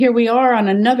Here we are on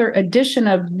another edition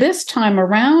of This Time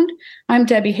Around. I'm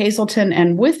Debbie Hazelton,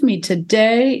 and with me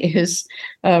today is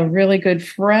a really good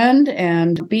friend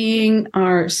and being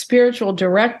our spiritual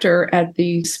director at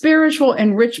the Spiritual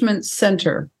Enrichment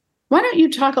Center. Why don't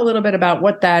you talk a little bit about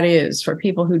what that is for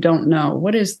people who don't know?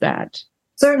 What is that?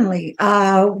 Certainly.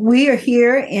 We are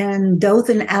here in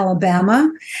Dothan, Alabama,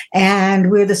 and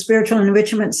we're the Spiritual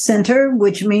Enrichment Center,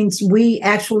 which means we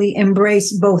actually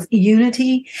embrace both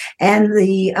unity and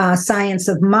the science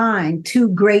of mind, two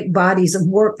great bodies of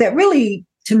work that really,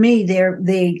 to me,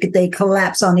 they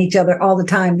collapse on each other all the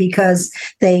time because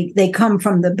they come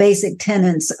from the basic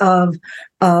tenets of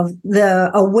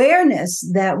the awareness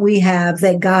that we have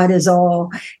that God is all,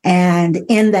 and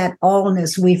in that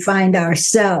allness we find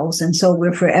ourselves, and so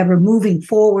we're forever moving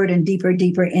forward and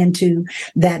deeper into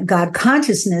that God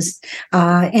consciousness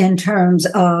in terms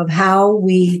of how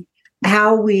we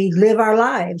live our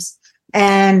lives.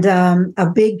 And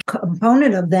a big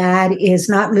component of that is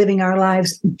not living our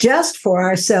lives just for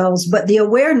ourselves, but the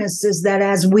awareness is that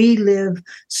as we live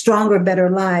stronger, better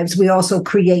lives, we also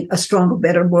create a stronger,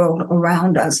 better world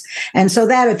around us. And so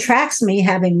that attracts me,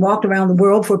 having walked around the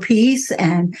world for peace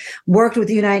and worked with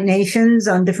the United Nations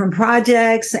on different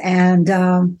projects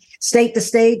and state to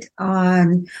state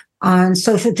on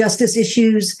social justice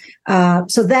issues.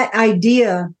 So that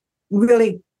idea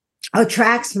really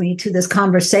attracts me to this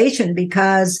conversation,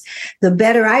 because the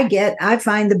better I get, I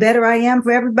find the better I am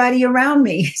for everybody around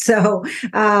me. So,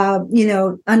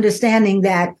 understanding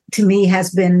that to me has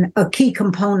been a key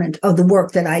component of the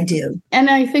work that I do. And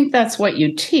I think that's what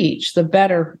you teach. The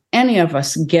better any of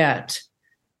us get,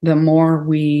 the more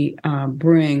we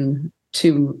bring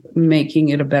to making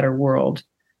it a better world.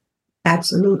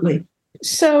 Absolutely.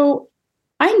 So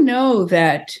I know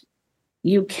that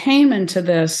you came into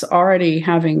this already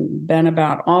having been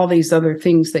about all these other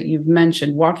things that you've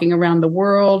mentioned, walking around the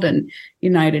world and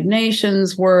United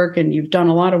Nations work, and you've done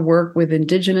a lot of work with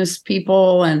Indigenous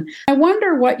people. And I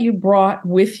wonder what you brought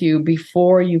with you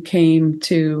before you came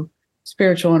to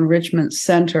Spiritual Enrichment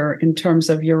Center in terms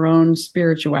of your own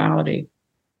spirituality.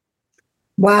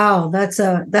 Wow, that's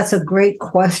a great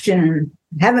question.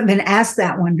 Haven't been asked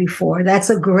that one before.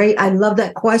 I love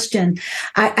that question.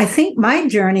 I think my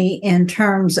journey in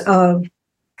terms of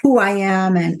who I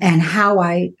am and how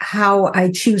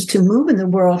I choose to move in the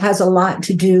world has a lot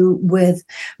to do with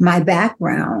my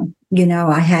background.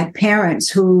 I had parents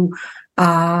who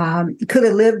could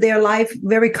have lived their life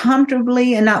very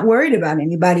comfortably and not worried about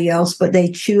anybody else, but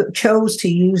they chose to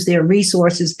use their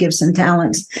resources, gifts, and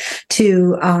talents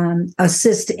to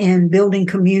assist in building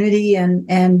community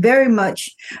and very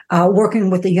much working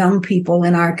with the young people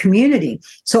in our community.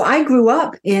 So I grew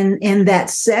up in that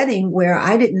setting where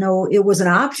I didn't know it was an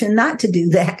option not to do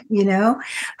that.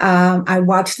 I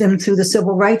watched them through the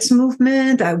civil rights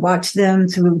movement. I watched them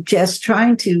through just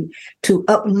trying to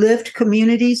uplift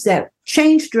communities that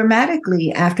changed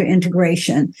dramatically after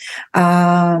integration.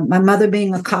 My mother,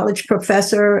 being a college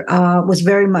professor, was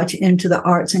very much into the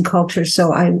arts and culture.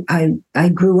 So I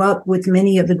grew up with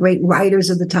many of the great writers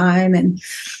of the time and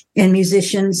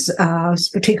musicians,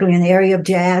 particularly in the area of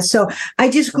jazz. So I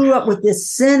just grew up with this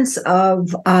sense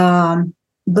of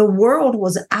the world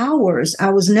was ours.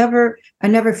 I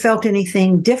never felt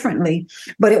anything differently,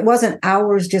 but it wasn't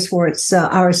ours just for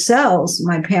ourselves.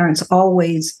 My parents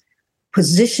always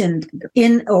positioned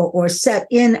in or set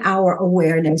in our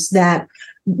awareness that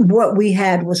what we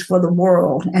had was for the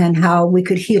world, and how we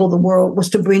could heal the world was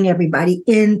to bring everybody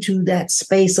into that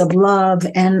space of love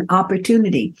and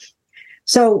opportunity.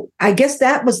 So I guess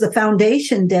that was the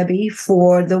foundation, Debbie,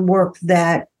 for the work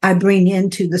that I bring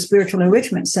into the Spiritual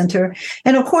Enrichment Center.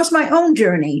 And of course, my own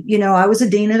journey. I was a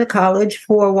dean at a college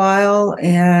for a while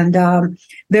and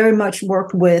very much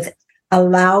worked with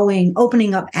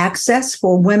opening up access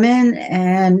for women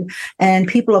and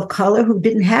people of color who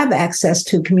didn't have access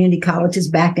to community colleges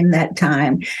back in that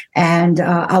time, and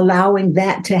allowing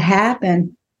that to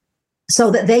happen so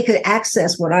that they could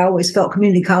access what I always felt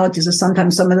community colleges are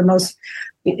sometimes some of the most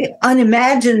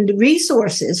unimagined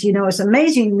resources. It's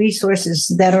amazing resources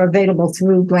that are available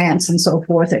through grants and so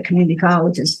forth at community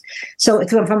colleges. So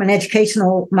from an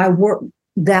educational, my work,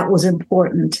 that was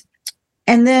important.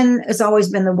 And then it's always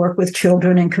been the work with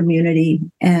children and community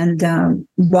and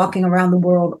walking around the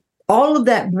world. All of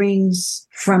that brings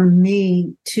from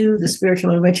me to the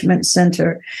Spiritual Enrichment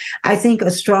Center, I think,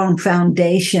 a strong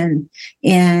foundation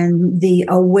in the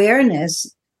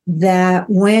awareness that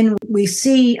when we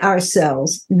see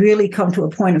ourselves, really come to a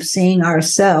point of seeing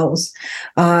ourselves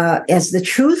as the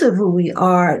truth of who we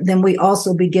are, then we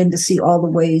also begin to see all the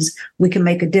ways we can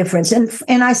make a difference.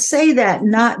 And I say that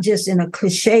not just in a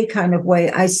cliche kind of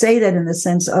way. I say that in the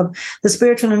sense of the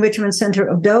Spiritual Enrichment Center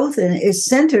of Dothan is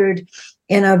centered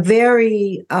in a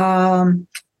very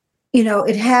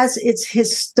it has its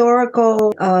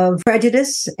historical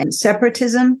prejudice and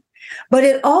separatism, but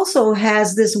it also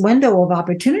has this window of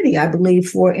opportunity, I believe,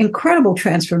 for incredible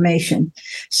transformation.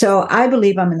 So I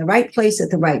believe I'm in the right place at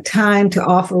the right time to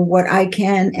offer what I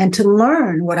can and to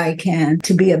learn what I can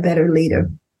to be a better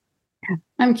leader.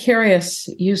 I'm curious.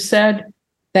 You said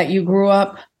that you grew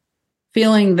up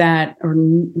feeling that, or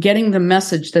getting the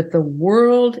message that the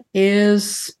world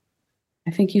is,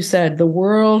 I think you said, the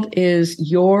world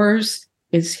is yours,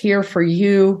 it's here for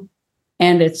you,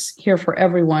 and it's here for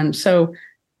everyone. So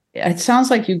it sounds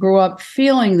like you grew up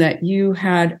feeling that you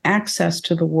had access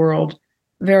to the world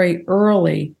very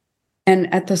early.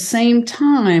 And at the same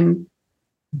time,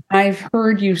 I've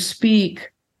heard you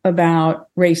speak about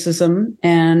racism,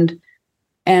 and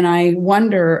I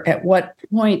wonder at what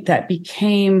point that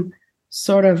became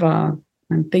sort of I'm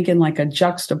thinking like a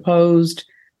juxtaposed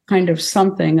kind of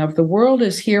something of the world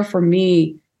is here for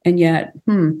me, and yet,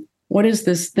 what is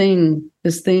this thing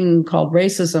called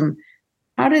racism?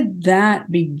 How did that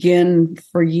begin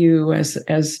for you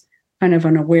as kind of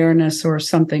an awareness or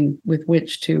something with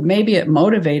which to, maybe it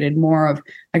motivated more of,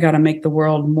 I got to make the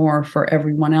world more for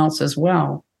everyone else as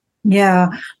well? Yeah.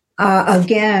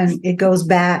 Again, it goes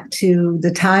back to the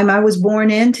time I was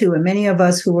born into, and many of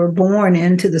us who were born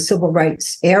into the civil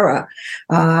rights era.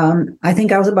 I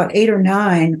think I was about 8 or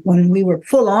 9 when we were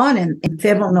full on in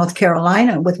Fayetteville, North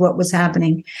Carolina, with what was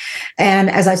happening. And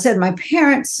as I said, my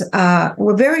parents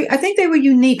were I think they were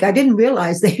unique. I didn't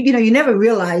realize you never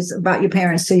realize about your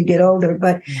parents till you get older,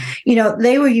 but,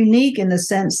 they were unique in the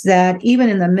sense that even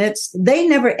in the midst, they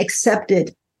never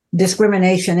accepted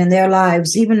discrimination in their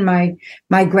lives. Even my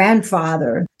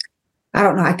grandfather, I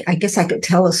don't know, I guess I could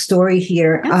tell a story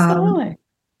here. Absolutely.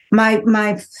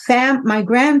 My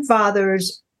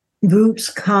grandfather's roots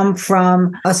come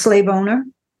from a slave owner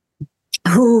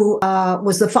who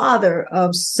was the father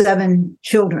of 7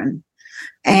 children.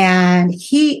 And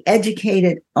he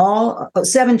educated all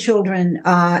 7 children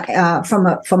from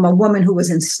a woman who was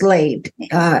enslaved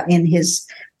in his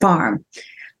farm.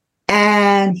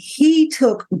 And he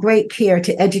took great care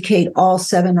to educate all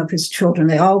 7 of his children.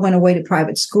 They all went away to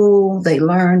private school. They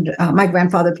learned. My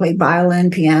grandfather played violin,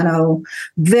 piano,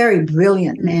 very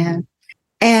brilliant man.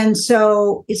 And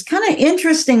so it's kind of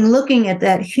interesting looking at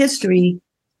that history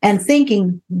and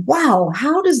thinking, wow,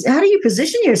 how do you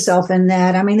position yourself in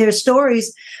that? I mean, there's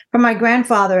stories from my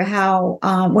grandfather how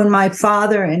when my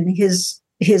father and his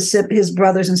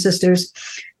brothers and sisters,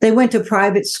 they went to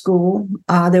private school.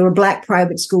 There were Black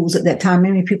private schools at that time.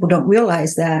 Many people don't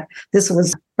realize that. This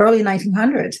was early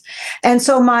 1900s. And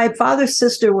so my father's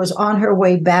sister was on her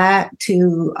way back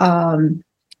to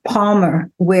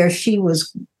Palmer, where she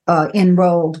was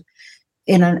enrolled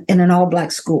in an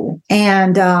all-Black school.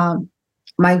 And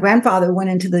my grandfather went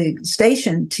into the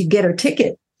station to get her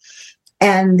ticket.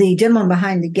 And the gentleman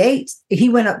behind the gate, he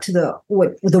went up to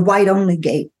the white-only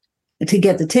gate to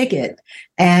get the ticket.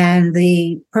 And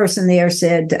the person there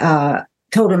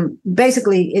told him,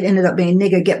 basically, it ended up being,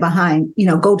 nigger, get behind,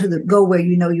 go where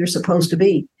you're supposed to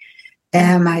be.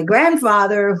 And my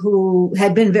grandfather, who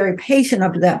had been very patient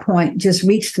up to that point, just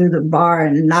reached through the bar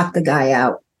and knocked the guy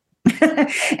out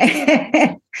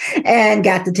and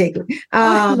got the ticket.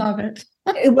 I love it.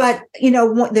 But,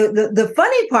 the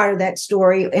funny part of that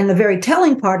story and the very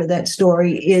telling part of that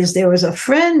story is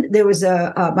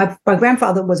my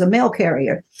grandfather was a mail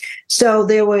carrier. So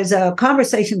there was a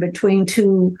conversation between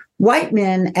 2 white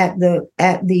men at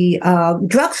the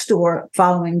drugstore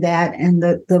following that. And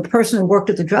the person who worked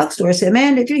at the drugstore said,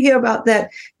 "Man, did you hear about that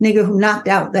nigger who knocked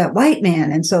out that white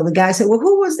man?" And so the guy said, "Well,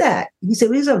 who was that?" He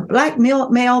said, "He's a Black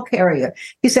mail carrier."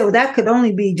 He said, "Well, that could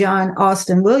only be John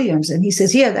Austin Williams." And he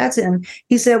says, "Yeah, that's him."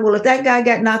 He said, "Well, if that guy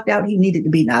got knocked out, he needed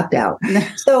to be knocked out."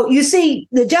 So you see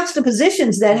the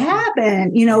juxtapositions that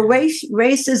happen.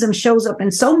 Racism shows up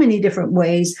in so many different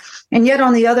ways. And yet,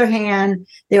 on the other hand,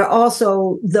 there are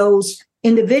also those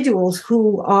individuals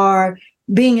who are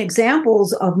being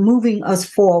examples of moving us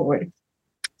forward.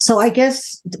 So I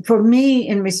guess for me,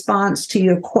 in response to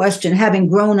your question, having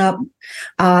grown up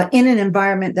in an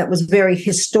environment that was very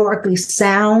historically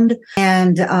sound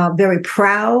and very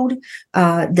proud,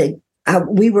 that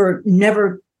we were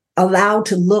never allowed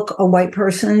to look a white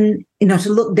person, to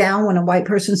look down when a white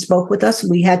person spoke with us.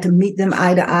 We had to meet them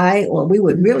eye to eye, or we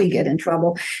would really get in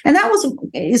trouble. And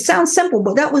it sounds simple,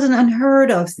 but that was an unheard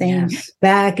of thing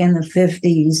back in the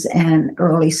 50s and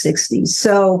early 60s.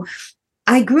 So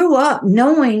I grew up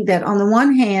knowing that on the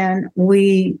one hand,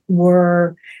 we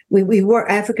were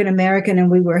African American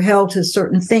and we were held to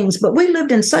certain things, but we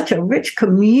lived in such a rich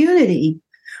community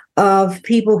of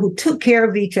people who took care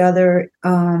of each other,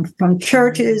 from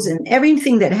churches and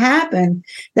everything that happened,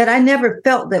 that I never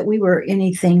felt that we were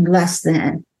anything less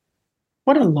than.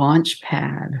 What a launch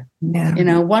pad.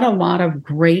 Yeah. What a lot of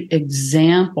great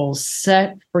examples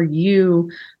set for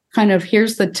you. Kind of,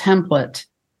 here's the template.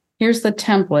 Here's the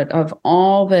template of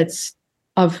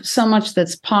of so much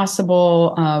that's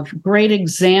possible, of great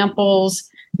examples.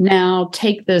 Now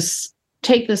take this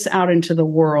out into the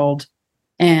world.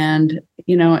 And,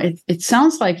 it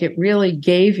sounds like it really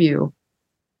gave you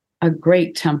a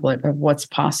great template of what's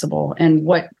possible and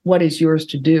what is yours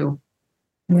to do.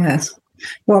 Yes.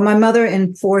 Well, my mother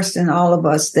enforced in all of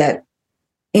us that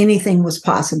anything was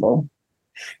possible.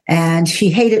 And she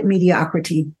hated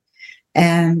mediocrity.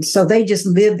 And so they just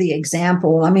lived the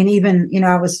example. I mean, even,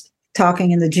 I was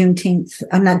talking in the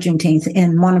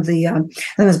in one of the,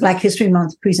 it was Black History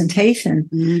Month presentation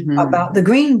about the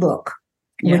Green Book.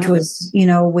 Which was,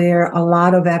 where a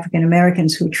lot of African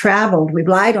Americans who traveled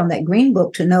relied on that Green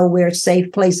Book to know where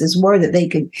safe places were that they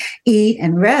could eat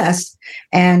and rest.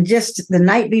 And just the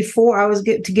night before I was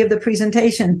to give the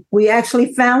presentation, we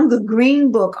actually found the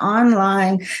Green Book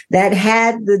online that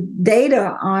had the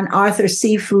data on Arthur's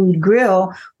Seafood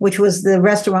Grill, which was the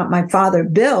restaurant my father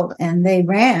built, and they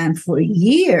ran for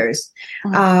years.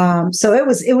 So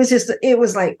it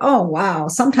was like, oh, wow.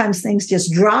 Sometimes things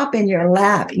just drop in your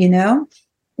lap,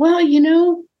 Well,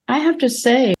 I have to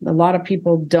say, a lot of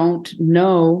people don't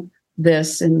know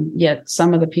this, and yet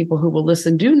some of the people who will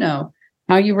listen do know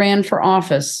how you ran for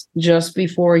office just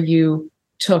before you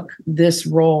took this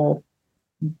role,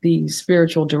 the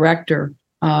spiritual director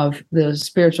of the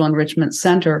Spiritual Enrichment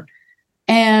Center.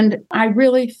 And I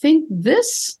really think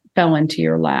this fell into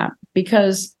your lap,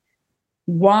 because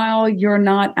while you're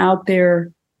not out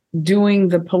there doing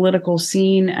the political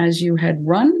scene as you had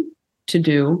run to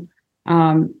do,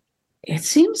 it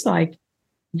seems like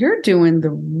you're doing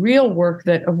the real work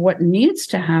of what needs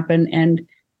to happen.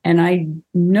 And I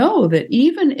know that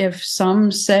even if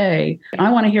some say,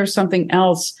 I want to hear something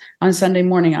else on Sunday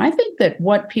morning, I think that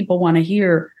what people want to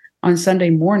hear on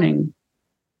Sunday morning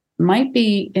might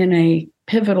be in a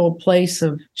pivotal place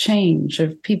of change,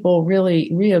 of people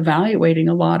really reevaluating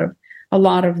a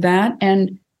lot of that.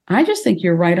 And I just think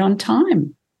you're right on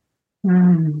time.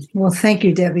 Well, thank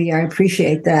you, Debbie. I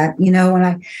appreciate that.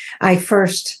 When I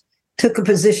first took a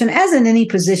position, as in any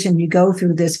position, you go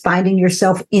through this finding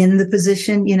yourself in the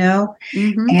position,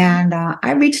 and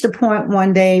I reached a point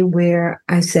one day where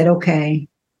I said, okay,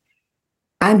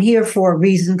 I'm here for a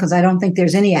reason, because I don't think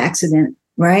there's any accident,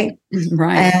 right?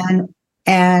 Right.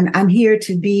 And I'm here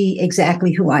to be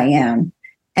exactly who I am.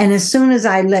 And as soon as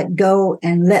I let go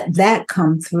and let that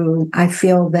come through, I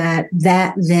feel that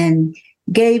then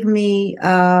gave me,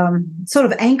 sort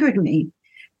of anchored me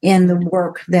in the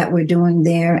work that we're doing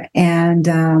there. And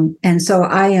so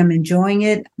I am enjoying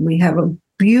it. We have a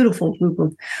beautiful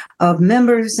group of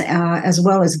members, as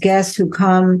well as guests who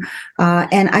come.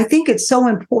 And I think it's so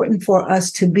important for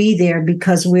us to be there,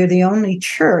 because we're the only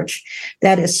church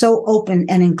that is so open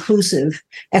and inclusive,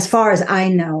 as far as I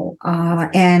know.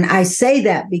 And I say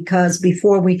that because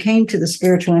before we came to the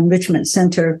Spiritual Enrichment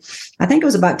Center, I think it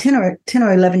was about 10 or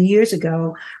 11 years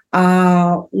ago,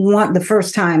 the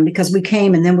first time, because we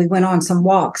came and then we went on some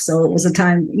walks. So it was a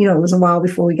time, it was a while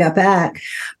before we got back.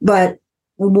 But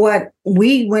what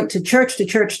we went to church to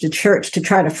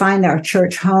try to find our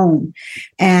church home.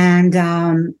 And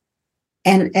I'm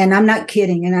not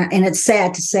kidding. And it's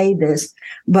sad to say this,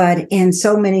 but in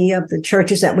so many of the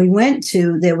churches that we went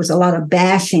to, there was a lot of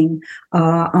bashing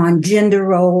on gender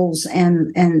roles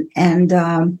and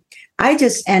I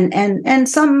just, and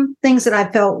some things that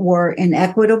I felt were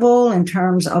inequitable in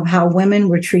terms of how women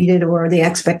were treated, or the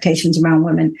expectations around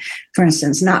women. For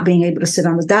instance, not being able to sit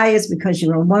on the dais because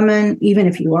you're a woman, even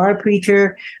if you are a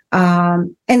preacher.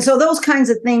 And so those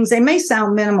kinds of things, they may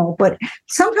sound minimal, but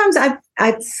sometimes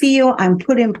I feel I'm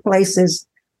put in places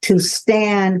to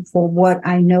stand for what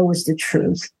I know is the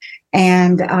truth.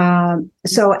 And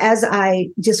so as I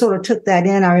just sort of took that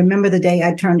in, I remember the day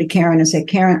I turned to Karen and said,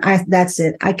 Karen, that's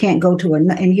it. I can't go to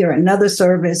and hear another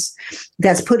service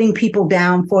that's putting people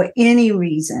down for any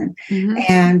reason. Mm-hmm.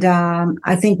 And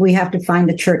I think we have to find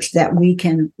a church that we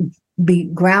can be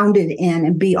grounded in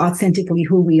and be authentically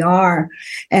who we are.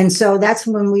 And so that's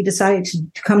when we decided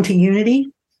to come to Unity.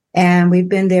 And we've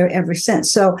been there ever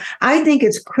since. So I think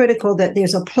it's critical that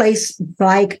there's a place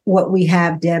like what we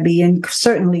have, Debbie, and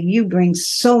certainly you bring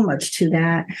so much to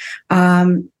that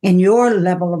in your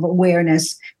level of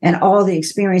awareness and all the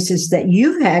experiences that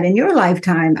you've had in your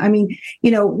lifetime. I mean,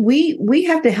 you know, we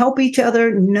have to help each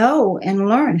other know and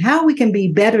learn how we can be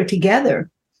better together.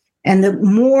 And the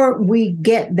more we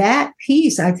get that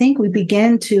piece, I think we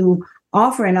begin to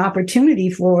offer an opportunity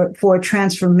for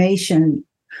transformation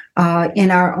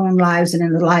in our own lives and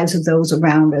in the lives of those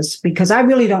around us, because I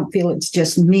really don't feel it's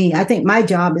just me. I think my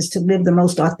job is to live the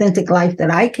most authentic life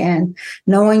that I can,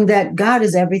 knowing that God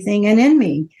is everything and in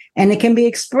me, and it can be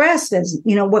expressed as,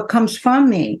 you know, what comes from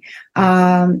me.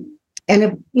 And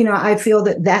if, you know, I feel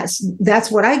that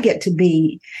that's what I get to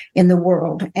be in the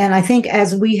world. And I think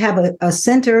as we have a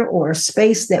center or a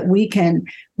space that we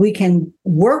can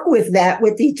work with that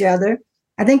with each other,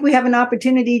 I think we have an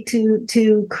opportunity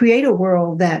to create a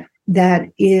world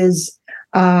that is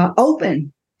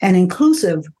open and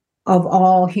inclusive of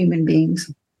all human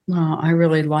beings. Well, I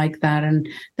really like that. And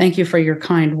thank you for your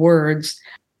kind words.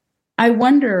 I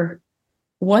wonder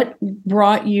what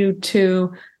brought you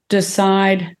to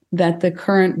decide that the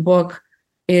current book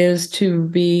is to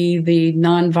be the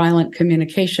nonviolent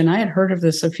communication. I had heard of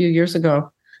this a few years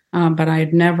ago, but I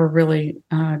had never really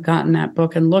gotten that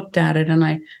book and looked at it, and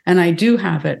I do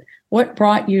have it. What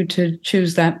brought you to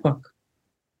choose that book?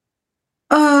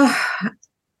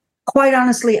 Quite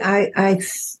honestly, I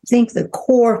think the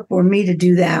core for me to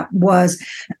do that was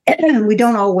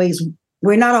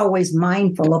we're not always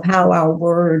mindful of how our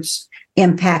words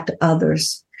impact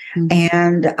others. Mm-hmm.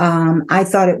 And I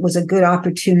thought it was a good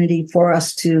opportunity for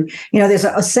us to, you know, there's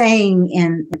a saying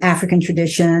in African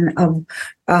tradition of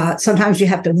sometimes you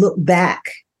have to look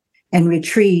back and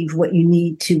retrieve what you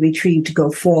need to retrieve to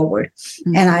go forward.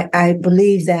 Mm-hmm. And I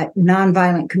believe that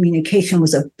nonviolent communication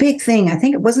was a big thing. I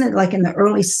think wasn't it like in the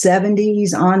early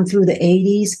 70s on through the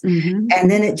 80s. Mm-hmm. And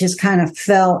then it just kind of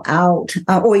fell out,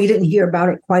 or you didn't hear about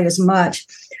it quite as much.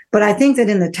 But I think that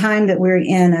in the time that we're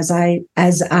in, as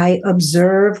I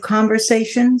observe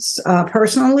conversations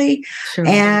personally, sure,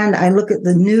 and I look at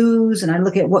the news and I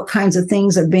look at what kinds of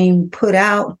things are being put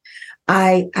out,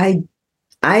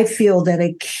 I feel that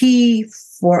a key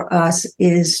for us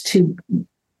is to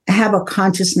have a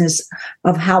consciousness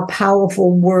of how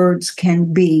powerful words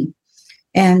can be.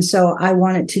 And so I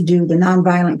wanted to do the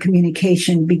nonviolent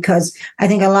communication because I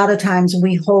think a lot of times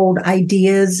we hold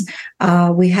ideas,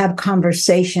 we have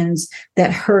conversations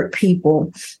that hurt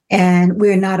people, and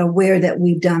we're not aware that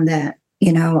we've done that.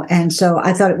 You know, and so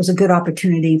I thought it was a good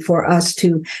opportunity for us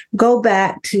to go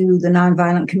back to the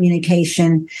nonviolent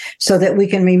communication so that we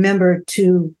can remember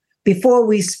to, before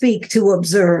we speak, to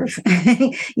observe,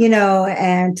 you know,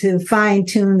 and to fine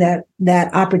tune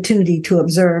that opportunity to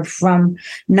observe from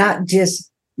not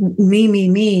just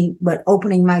me, but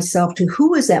opening myself to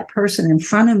who is that person in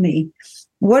front of me?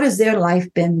 What has their life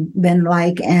been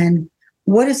like? And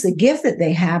what is the gift that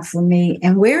they have for me,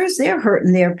 and where is their hurt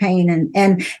and their pain,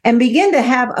 and begin to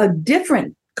have a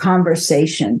different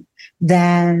conversation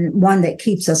than one that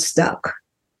keeps us stuck.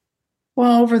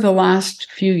 Well, over the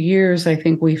last few years, I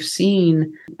think we've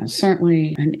seen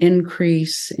certainly an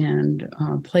increase in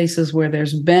places where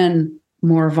there's been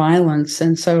more violence.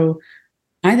 And so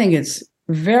I think it's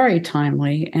very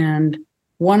timely. And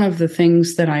one of the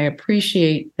things that I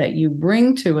appreciate that you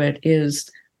bring to it is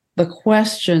the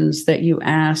questions that you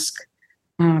ask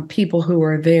people who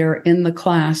are there in the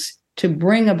class to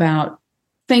bring about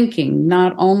thinking,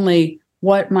 not only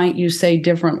what might you say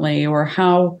differently or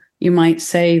how you might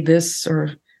say this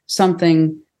or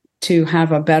something to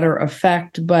have a better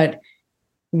effect, but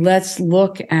let's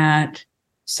look at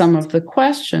some of the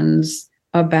questions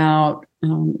about,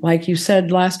 like you said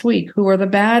last week, who are the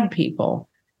bad people?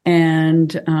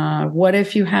 And what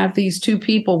if you have these two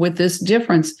people with this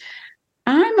difference?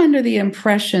 I'm under the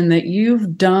impression that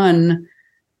you've done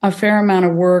a fair amount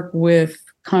of work with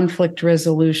conflict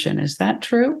resolution. Is that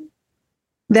true?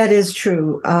 That is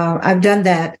true. I've done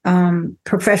that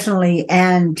professionally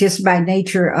and just by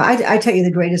nature. I tell you,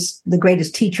 the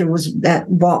greatest teacher was that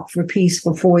Walk for Peace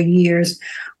for 4 years,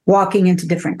 walking into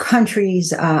different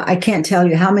countries. I can't tell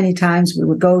you how many times we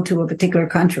would go to a particular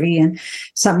country and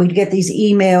we'd get these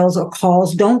emails or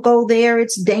calls. Don't go there.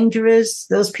 It's dangerous.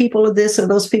 Those people are this or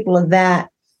those people are that.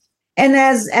 And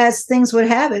as things would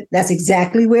have it, that's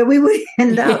exactly where we would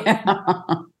end up. Yeah.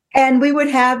 And we would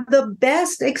have the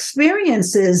best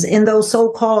experiences in those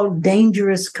so-called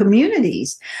dangerous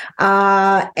communities.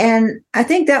 And I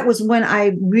think that was when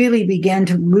I really began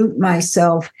to root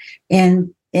myself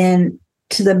in in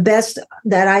to the best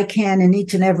that I can in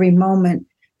each and every moment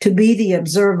to be the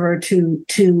observer,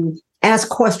 to ask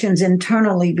questions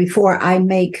internally before I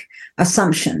make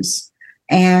assumptions.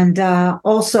 And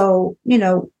also,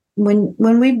 when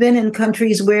we've been in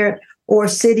countries or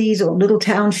cities or little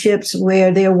townships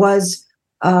where there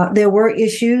were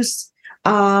issues,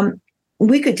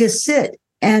 we could just sit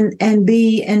and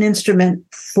be an instrument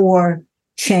for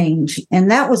change.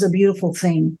 And that was a beautiful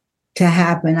thing to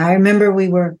happen. I remember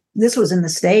this was in the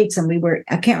States, and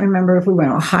I can't remember if we were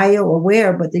in Ohio or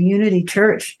where, but the Unity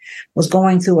Church was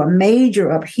going through a major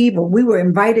upheaval. We were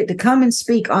invited to come and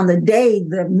speak on the day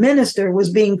the minister was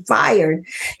being fired.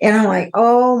 And I'm like,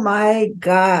 oh my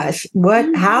gosh,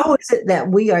 how is it that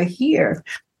we are here?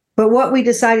 But what we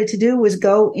decided to do was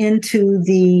go into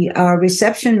the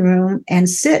reception room and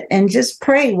sit and just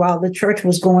pray while the church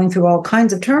was going through all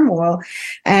kinds of turmoil.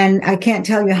 And I can't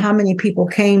tell you how many people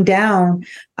came down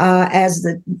as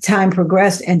the time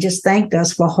progressed and just thanked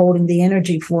us for holding the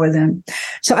energy for them.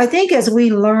 So I think as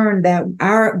we learn that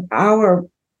our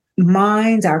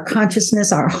minds, our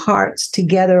consciousness, our hearts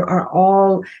together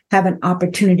have an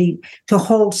opportunity to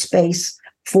hold space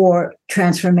for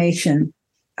transformation,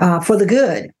 for the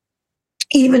good.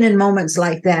 Even in moments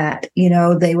like that,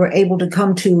 they were able to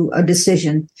come to a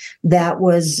decision that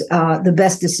was the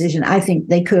best decision I think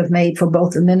they could have made for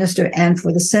both the minister and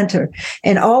for the center.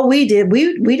 And all we did,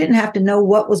 we didn't have to know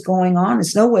what was going on.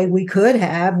 There's no way we could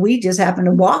have. We just happened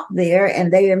to walk there,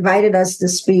 and they invited us to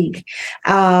speak.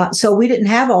 So we didn't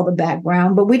have all the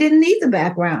background, but we didn't need the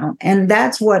background. And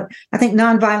that's what I think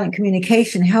nonviolent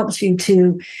communication helps you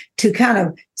to kind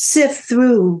of sift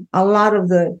through a lot of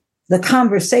the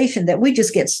conversation that we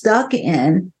just get stuck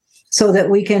in, so that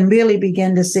we can really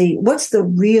begin to see what's the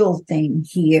real thing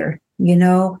here,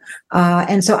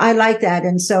 and so I like that.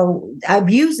 And so I've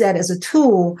used that as a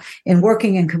tool in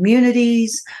working in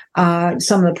communities.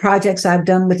 Some of the projects I've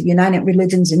done with the United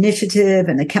Religions Initiative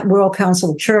and the World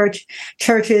Council of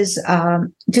Churches,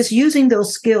 just using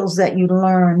those skills that you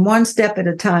learn one step at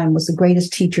a time was the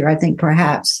greatest teacher I think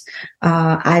perhaps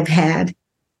I've had.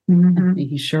 Mm-hmm.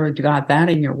 You sure got that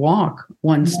in your walk,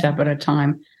 one step at a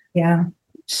time. Yeah.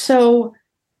 So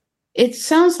it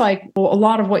sounds like a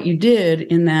lot of what you did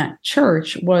in that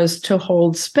church was to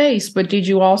hold space, but did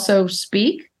you also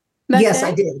speak that Yes, day?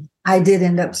 I did. I did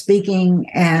end up speaking.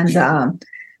 And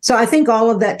so I think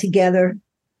all of that together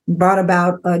brought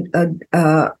about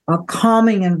a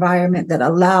calming environment that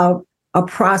allowed a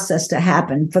process to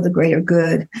happen for the greater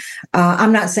good.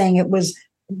 I'm not saying it was,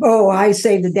 I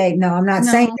saved the day. No, I'm not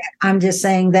saying that. I'm just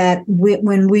saying that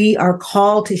when we are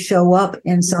called to show up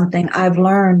in something, I've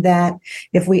learned that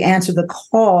if we answer the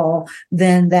call,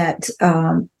 then that,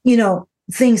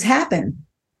 things happen.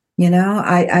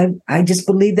 I just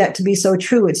believe that to be so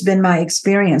true. It's been my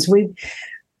experience. I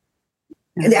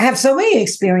have so many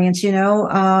experience,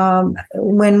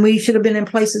 when we should have been in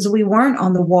places we weren't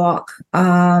on the walk.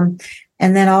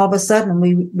 And then all of a sudden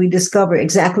we discover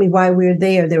exactly why we're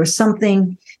there. There was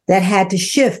something that had to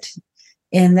shift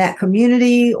in that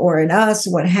community or in us,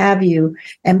 what have you.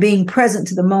 And being present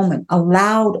to the moment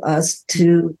allowed us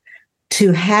to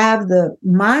have the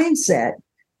mindset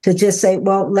to just say,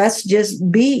 well, let's just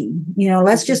be,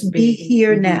 let's just be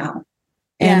here now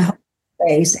and hold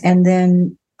space, and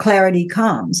then clarity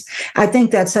comes. I think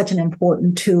that's such an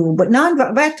important tool. But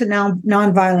back to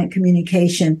nonviolent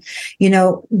communication,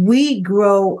 we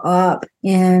grow up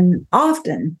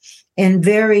often in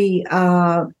very,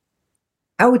 I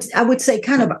would say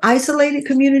kind of isolated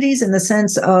communities in the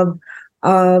sense of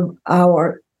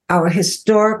our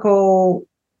historical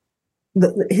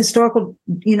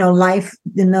life.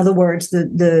 In other words,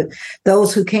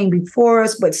 those who came before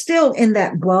us, but still in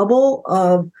that bubble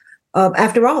of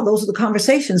after all, those are the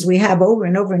conversations we have over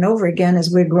and over and over again as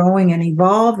we're growing and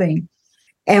evolving.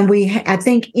 And I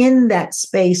think in that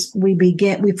space, we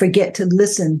forget to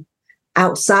listen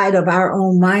outside of our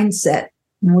own mindset.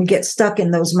 And we get stuck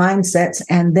in those mindsets.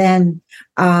 And then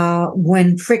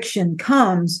when friction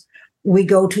comes, we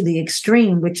go to the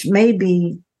extreme, which may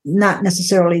be not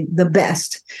necessarily the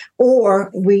best,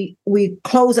 or we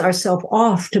close ourselves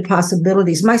off to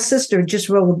possibilities. My sister just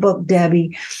wrote a book,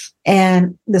 Debbie,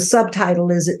 and the subtitle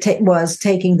was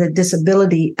taking the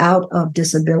disability out of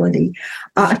disability,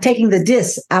 taking the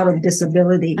dis out of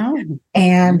disability. Oh.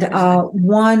 And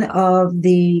one of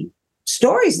the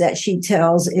stories that she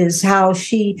tells is how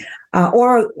she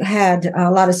had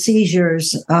a lot of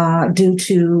seizures due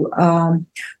to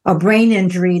a brain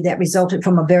injury that resulted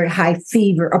from a very high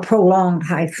fever, a prolonged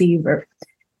high fever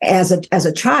as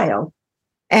a child.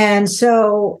 And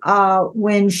so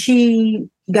when she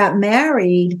got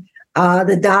married,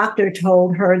 The doctor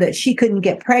told her that she couldn't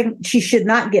get pregnant. She should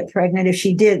not get pregnant. If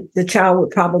she did, the child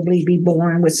would probably be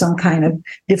born with some kind of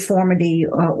deformity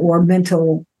or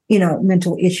mental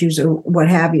issues or what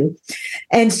have you.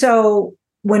 And so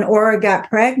when Aura got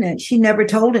pregnant, she never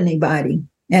told anybody.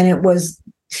 And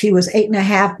she was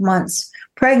 8.5 months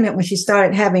pregnant when she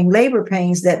started having labor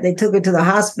pains, that they took her to the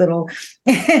hospital,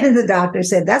 and the doctor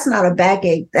said, that's not a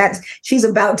backache, she's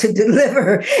about to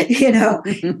deliver.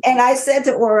 And I said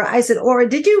to Aura, Aura,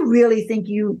 did you really think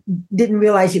you didn't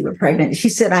realize you were pregnant? She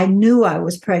said, I knew I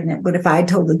was pregnant, but if I had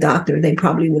told the doctor, they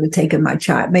probably would have taken my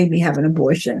child, made me have an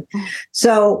abortion.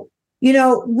 So,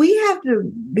 we have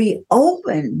to be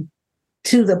open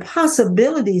to the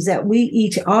possibilities that we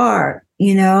each are,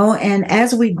 and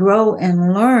as we grow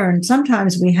and learn,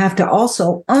 sometimes we have to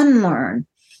also unlearn.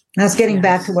 That's getting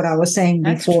back to what I was saying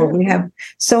before. We have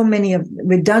so many of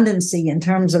redundancy in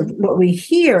terms of what we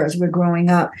hear as we're growing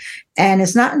up. And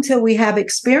it's not until we have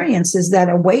experiences that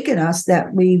awaken us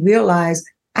that we realize,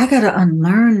 I got to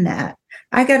unlearn that.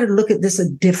 I got to look at this a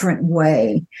different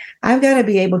way. I've got to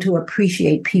be able to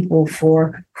appreciate people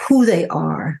for who they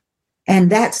are. And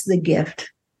that's the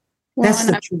gift. That's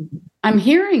the truth. I'm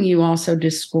hearing you also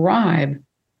describe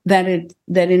that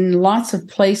in lots of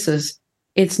places,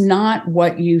 it's not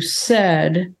what you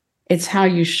said, it's how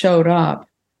you showed up.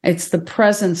 It's the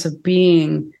presence of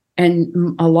being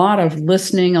and a lot of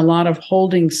listening, a lot of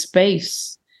holding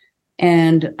space,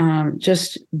 and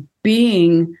just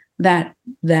being that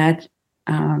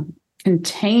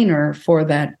container for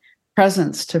that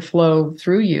presence to flow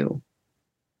through you.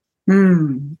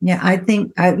 Yeah, I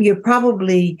think you're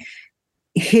probably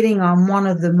hitting on one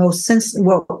of the most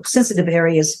sensitive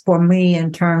areas for me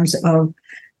in terms of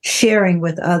sharing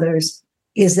with others,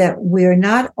 is that we're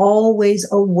not always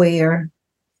aware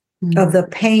of the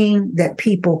pain that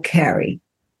people carry,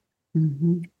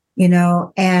 and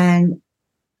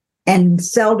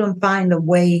seldom find a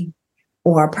way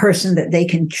or a person that they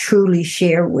can truly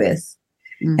share with.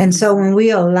 And so when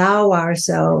we allow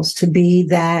ourselves to be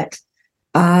that,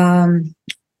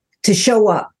 to show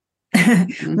up,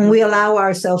 when we allow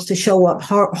ourselves to show up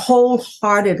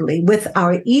wholeheartedly with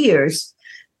our ears,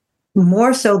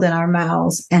 more so than our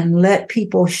mouths, and let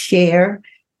people share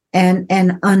and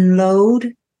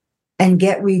unload and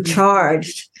get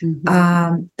recharged.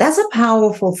 That's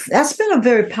been a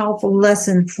very powerful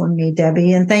lesson for me,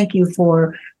 Debbie. And thank you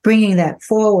for bringing that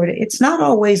forward. It's not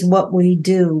always what we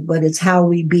do, but it's how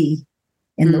we be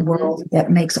in the world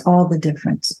that makes all the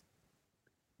difference.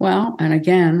 Well, and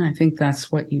again, I think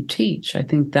that's what you teach. I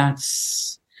think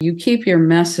you keep your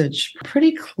message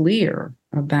pretty clear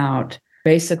about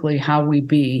basically how we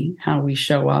be, how we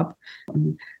show up.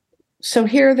 So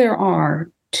here there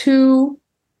are two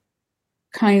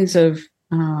kinds of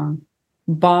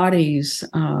bodies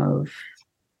of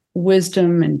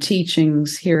wisdom and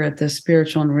teachings here at the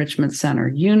Spiritual Enrichment Center,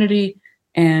 Unity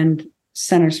and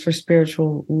Centers for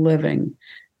Spiritual Living.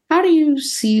 How do you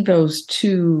see those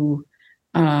two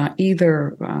how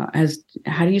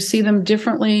do you see them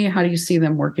differently? How do you see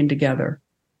them working together?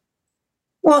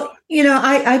 Well,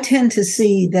 I tend to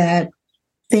see that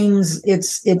things,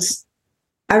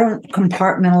 I don't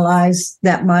compartmentalize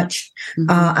that much.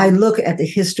 I look at the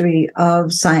history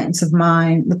of science of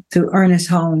mind through Ernest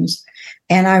Holmes.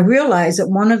 And I realized that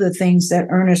one of the things that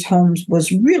Ernest Holmes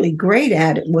was really great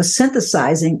at was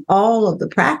synthesizing all of the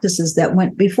practices that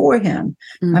went before him.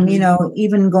 I mean,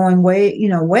 even going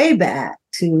way back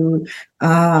to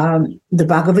the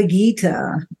Bhagavad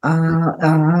Gita,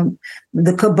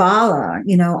 the Kabbalah,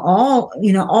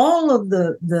 all of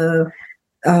the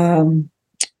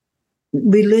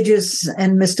religious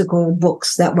and mystical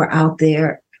books that were out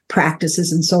there,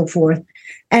 practices and so forth.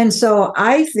 And so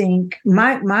I think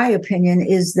my opinion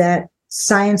is that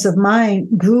science of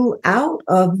mind grew out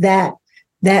of that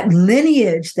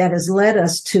lineage that has led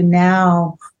us to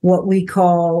now what we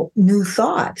call new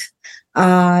thought.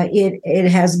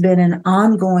 It has been an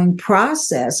ongoing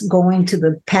process going to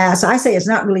the past. I say it's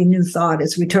not really new thought;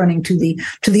 it's returning to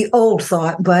the old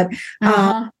thought. But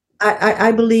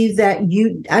I believe that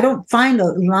I don't find a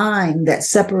line that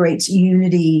separates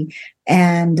unity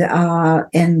and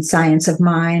science of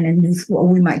mind and what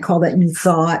we might call that new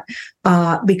thought,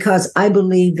 because I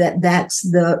believe that that's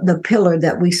the pillar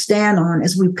that we stand on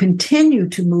as we continue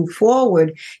to move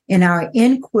forward in our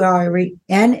inquiry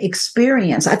and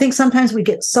experience. I think sometimes we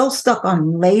get so stuck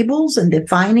on labels and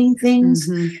defining things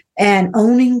and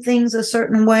owning things a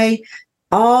certain way.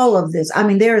 all of this. I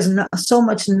mean, there is so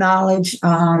much knowledge,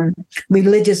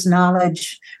 religious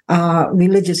knowledge,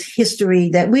 religious history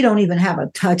that we don't even have a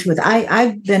touch with.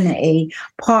 I've been a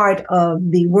part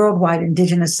of the Worldwide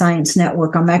Indigenous Science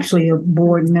Network. I'm actually a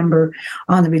board member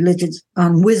on the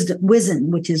WISN,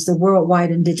 which is the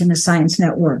Worldwide Indigenous Science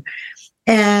Network.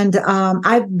 And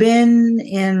I've been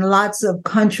in lots of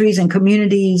countries and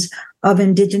communities of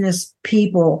indigenous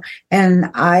people, and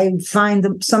I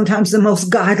find sometimes the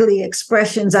most godly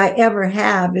expressions I ever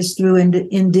have is through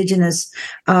indigenous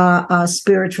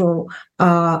spiritual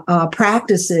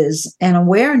practices and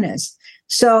awareness.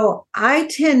 So I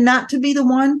tend not to be the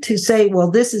one to say, well,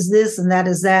 this is this and that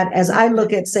is that. As I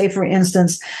look at, say, for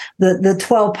instance, the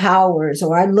 12 powers,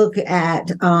 or I look at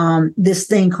this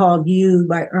thing called You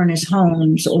by Ernest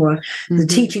Holmes, or the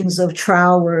teachings of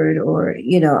Troward, or,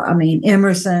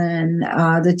 Emerson,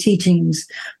 the teachings,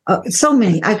 so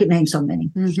many, I could name so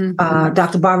many,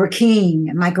 Dr. Barbara King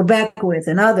and Michael Beckwith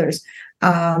and others.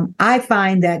 I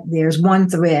find that there's one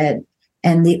thread.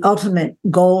 And the ultimate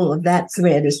goal of that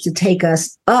thread is to take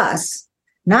us,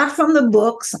 not from the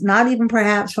books, not even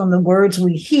perhaps from the words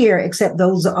we hear, except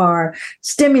those are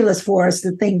stimulus for us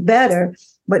to think better,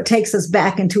 but takes us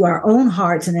back into our own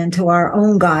hearts and into our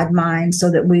own God mind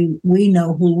so that we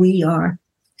know who we are.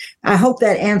 I hope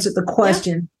that answered the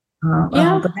question.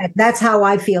 But that's how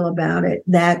I feel about it.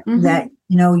 That on a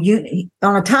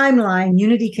timeline,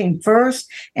 unity came first,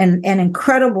 and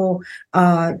incredible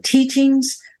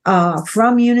teachings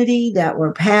from unity that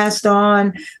were passed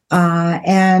on,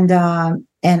 and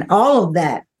all of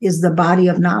that is the body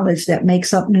of knowledge that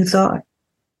makes up New Thought.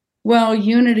 Well,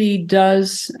 unity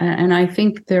does, and I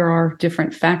think there are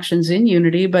different factions in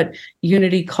unity, but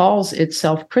unity calls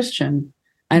itself Christian.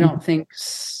 I don't think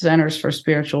Centers for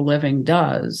Spiritual Living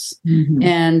does.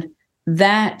 And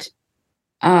that,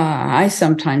 I've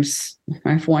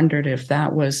wondered if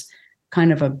that was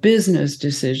kind of a business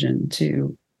decision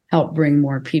to help bring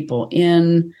more people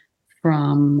in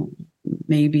from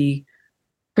maybe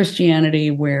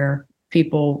Christianity, where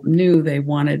people knew they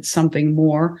wanted something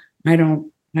more. I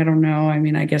don't know. I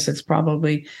mean, I guess it's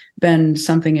probably been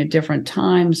something at different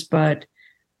times, but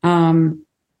I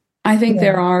think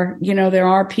there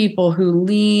are people who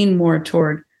lean more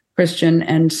toward Christian,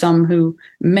 and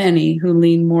many who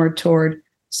lean more toward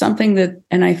something that,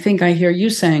 and I think I hear you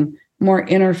saying, more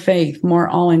interfaith, more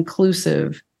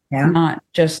all-inclusive. Not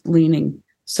just leaning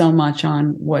so much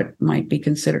on what might be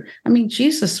considered. I mean,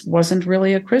 Jesus wasn't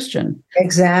really a Christian.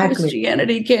 Exactly.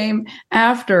 Christianity came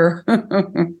after.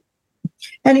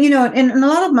 And, in a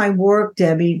lot of my work,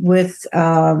 Debbie, with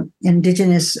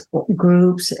indigenous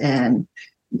groups and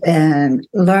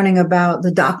learning about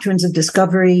the doctrines of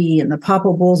discovery and the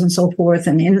Papa Bulls and so forth,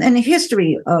 and the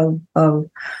history of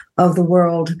the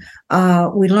world,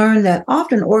 we learned that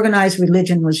often organized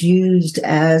religion was used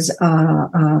as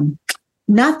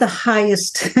not the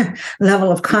highest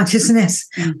level of consciousness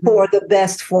for the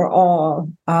best for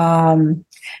all.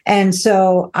 And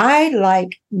so I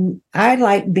like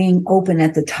being open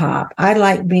at the top. I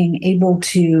like being able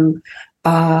to,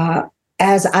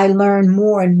 as I learn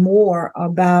more and more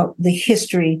about the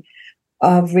history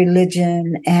of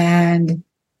religion and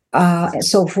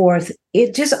so forth,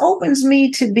 it just opens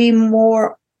me to be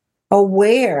more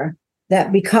aware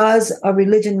that because a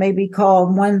religion may be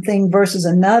called one thing versus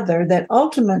another, that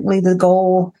ultimately the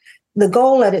goal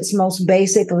at its most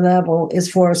basic level is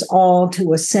for us all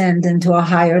to ascend into a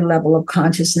higher level of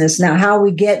consciousness. Now, how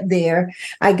we get there,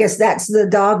 I guess that's the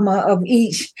dogma of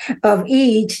each. But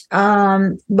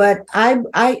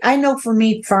I know for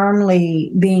me,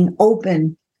 firmly being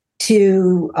open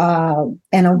to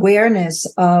an awareness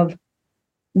of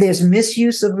there's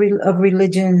misuse of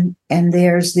religion, and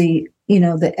there's the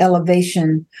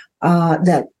elevation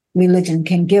that religion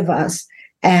can give us.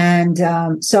 And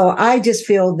so I just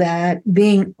feel that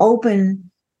being open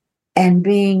and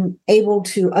being able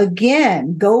to,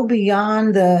 again, go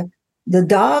beyond the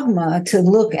dogma to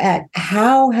look at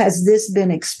how has this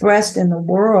been expressed in the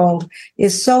world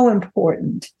is so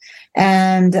important.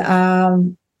 And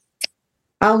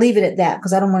I'll leave it at that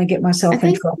because I don't want to get myself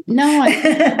in trouble. No,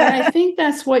 I think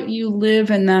that's what you live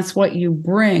and that's what you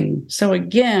bring. So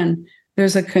again,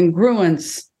 there's a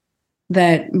congruence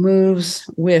that moves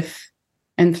with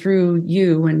and through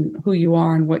you and who you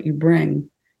are and what you bring.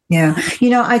 Yeah.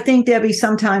 I think, Debbie,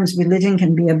 sometimes religion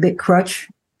can be a big crutch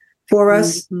for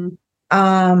us in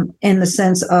the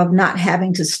sense of not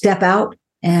having to step out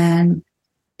and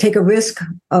take a risk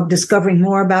of discovering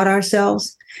more about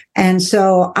ourselves. And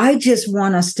so I just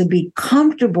want us to be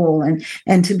comfortable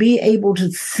and to be able to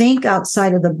think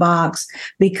outside of the box,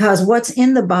 because what's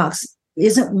in the box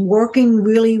isn't working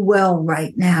really well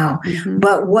right now. Mm-hmm.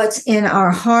 But what's in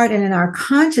our heart and in our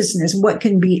consciousness, what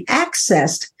can be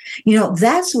accessed,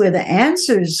 that's where the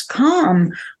answers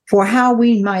come for how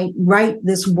we might right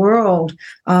this world,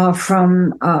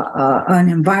 from an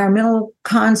environmental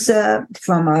concept,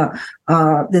 from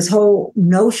this whole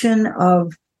notion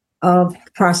of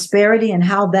prosperity and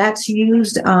how that's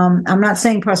used. I'm not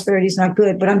saying prosperity is not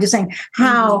good, but I'm just saying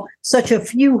how such a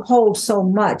few hold so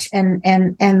much, and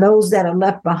those that are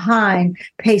left behind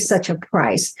pay such a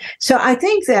price. So I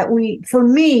think that for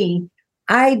me,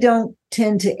 I don't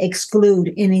tend to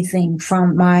exclude anything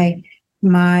from my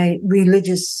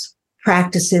religious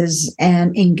practices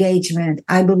and engagement.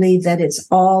 I believe that it's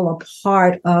all a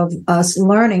part of us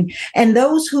learning. And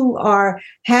those who are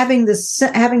having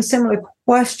similar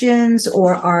questions,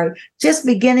 or are just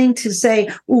beginning to say,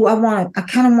 "Ooh, I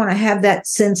kind of want to have that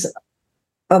sense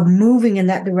of moving in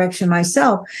that direction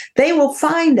myself," they will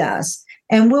find us.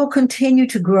 And we'll continue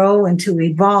to grow and to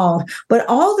evolve. But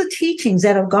all the teachings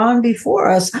that have gone before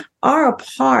us are a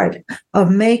part of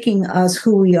making us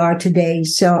who we are today.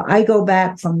 So I go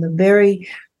back from the very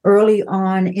early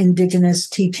on indigenous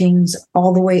teachings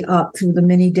all the way up through the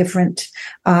many different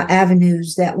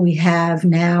avenues that we have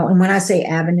now. And when I say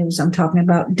avenues, I'm talking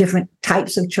about different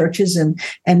types of churches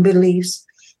and beliefs.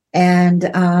 And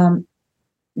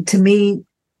to me,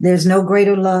 there's no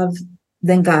greater love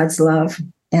than God's love.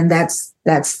 And that's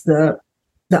the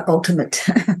ultimate.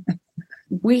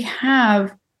 We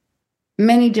have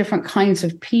many different kinds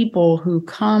of people who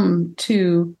come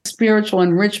to Spiritual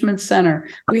Enrichment Center.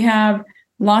 We have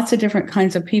lots of different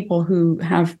kinds of people who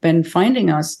have been finding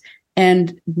us,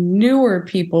 and newer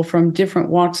people from different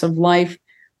walks of life.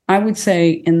 I would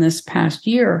say in this past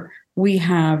year, we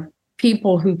have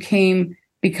people who came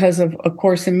because of A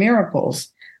Course in Miracles.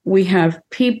 We have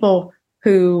people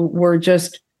who were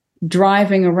just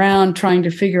driving around trying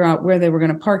to figure out where they were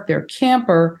going to park their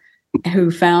camper, who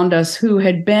found us, who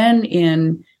had been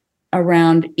in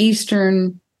around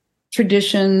Eastern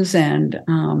traditions, and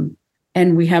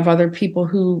we have other people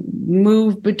who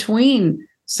move between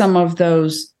some of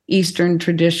those Eastern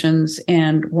traditions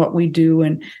and what we do,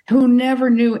 and who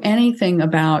never knew anything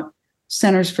about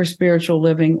Centers for Spiritual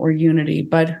Living or Unity,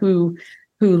 but who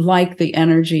like the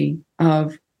energy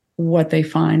of what they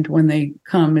find when they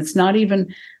come. It's not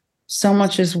even so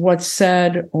much as what's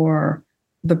said or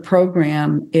the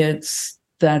program, it's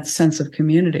that sense of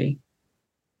community.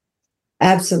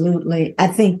 Absolutely. I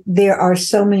think there are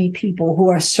so many people who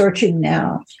are searching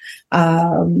now.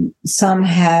 Some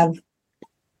have,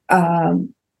 the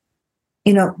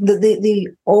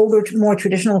older, more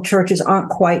traditional churches aren't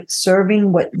quite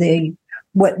serving what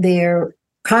their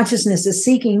consciousness is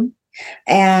seeking.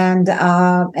 And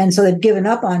so they've given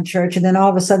up on church, and then all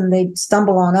of a sudden they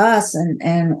stumble on us,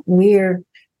 and we're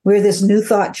this new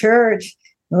thought church,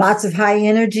 lots of high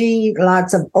energy,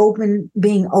 lots of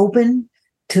being open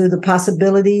to the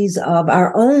possibilities of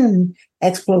our own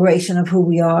exploration of who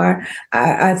we are.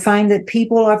 I find that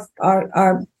people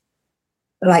are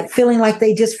like feeling like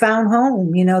they just found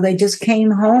home. They just came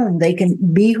home. They can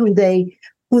be who they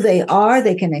are.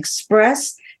 They can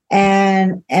express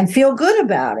and feel good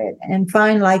about it, and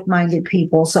find like-minded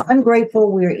people. So I'm grateful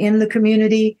we're in the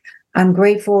community. I'm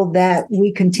grateful that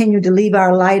we continue to leave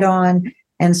our light on,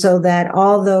 and so that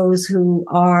all those who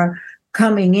are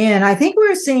coming in, I think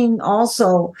we're seeing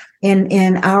also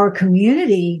in our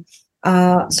community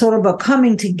sort of a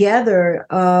coming together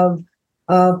of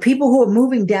people who are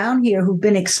moving down here, who've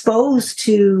been exposed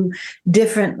to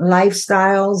different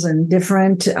lifestyles and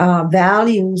different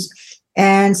values,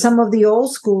 and some of the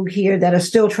old school here that are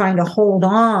still trying to hold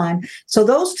on. So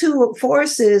those two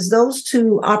forces, those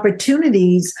two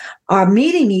opportunities are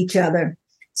meeting each other.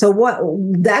 So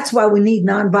that's why we need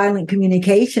nonviolent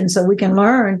communication, so we can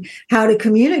learn how to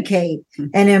communicate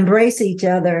and embrace each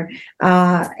other.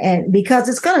 And because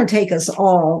it's going to take us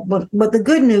all. But the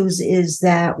good news is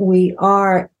that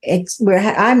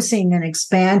I'm seeing an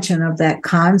expansion of that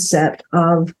concept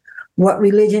of what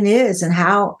religion is and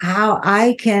how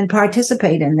I can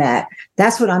participate in that.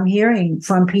 That's what I'm hearing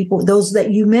from people, those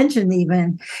that you mentioned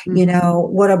even,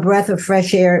 what a breath of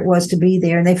fresh air it was to be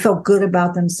there. And they felt good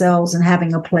about themselves and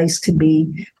having a place to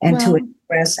be and to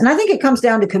express. And I think it comes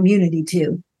down to community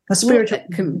too. A spiritual.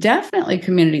 Definitely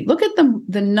community. Look at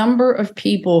the number of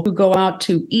people who go out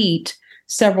to eat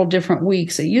several different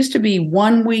weeks. It used to be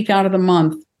 1 week out of the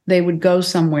month they would go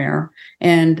somewhere,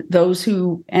 and those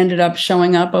who ended up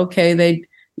showing up, okay,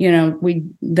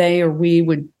 we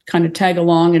would kind of tag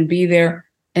along and be there.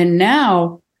 And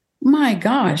now, my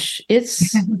gosh,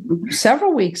 it's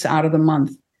several weeks out of the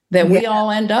month that we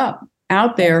all end up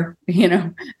out there,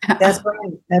 That's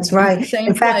right. That's right. same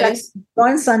In fact, place.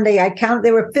 one Sunday I counted,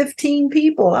 there were 15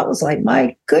 people. I was like,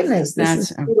 my goodness, this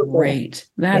That's is beautiful. great.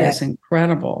 That is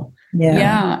incredible.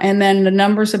 Yeah. And then the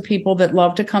numbers of people that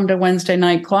love to come to Wednesday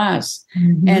night class.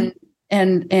 And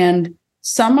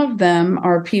some of them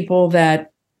are people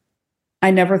that I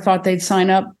never thought they'd sign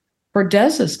up for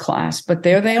Dez's class, but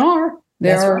there they are.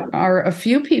 There are a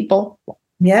few people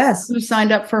who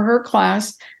signed up for her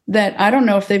class that I don't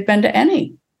know if they've been to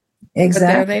any. Exactly.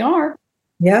 But there they are.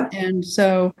 Yep. And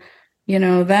so,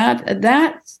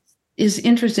 that is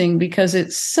interesting because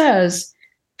it says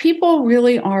people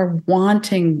really are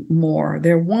wanting more.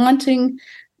 They're wanting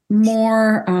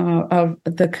more of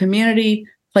the community,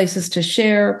 places to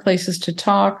share, places to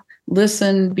talk,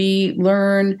 listen,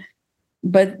 learn.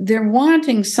 But they're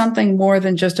wanting something more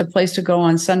than just a place to go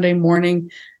on Sunday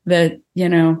morning that,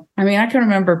 I can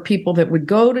remember people that would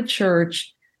go to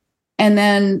church and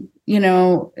then,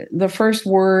 the first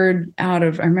word I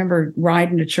remember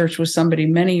riding to church with somebody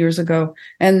many years ago,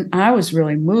 and I was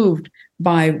really moved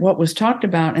by what was talked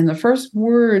about. And the first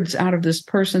words out of this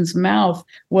person's mouth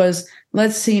was,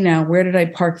 let's see now, where did I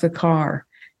park the car?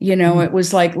 It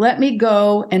was like, let me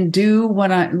go and do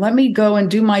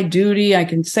my duty. I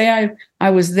can say I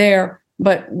was there,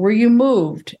 but were you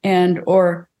moved?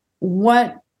 Or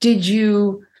what did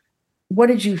you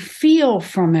feel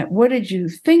from it? What did you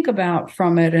think about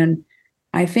from it? And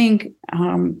I think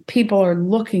people are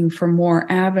looking for more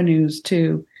avenues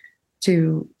to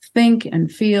think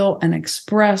and feel and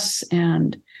express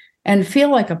and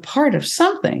feel like a part of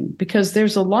something, because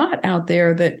there's a lot out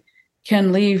there that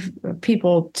can leave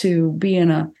people to be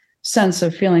in a sense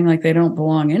of feeling like they don't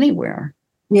belong anywhere.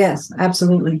 Yes,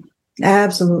 absolutely.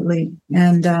 Absolutely.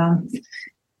 And,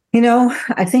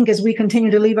 I think as we continue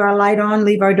to leave our light on,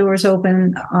 leave our doors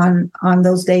open on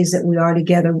those days that we are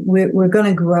together, we're going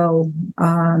to grow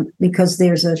because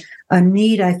there's a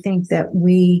need, I think, that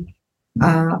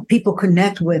people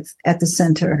connect with at the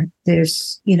center.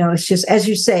 There's, it's just, as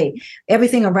you say,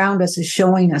 everything around us is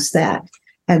showing us that.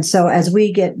 And so as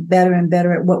we get better and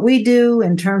better at what we do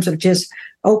in terms of just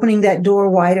opening that door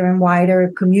wider and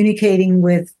wider, communicating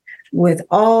with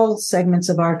all segments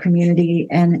of our community,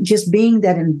 and just being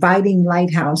that inviting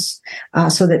lighthouse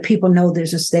so that people know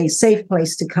there's a safe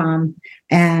place to come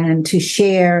and to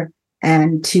share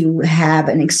and to have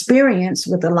an experience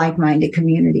with a like-minded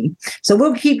community. So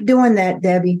we'll keep doing that,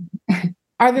 Debbie.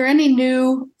 Are there any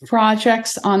new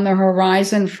projects on the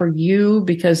horizon for you?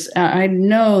 Because I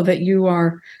know that you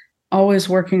are always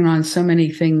working on so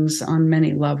many things on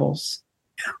many levels.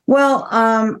 Well,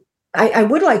 I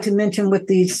would like to mention with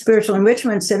the Spiritual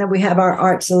Enrichment Center, we have our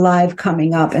Arts Alive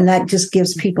coming up, and that just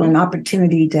gives people an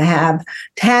opportunity to have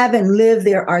and live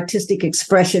their artistic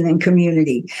expression in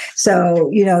community. So,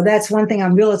 that's one thing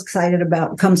I'm real excited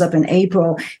about, comes up in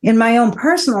April. In my own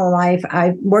personal life,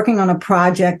 I'm working on a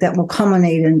project that will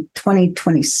culminate in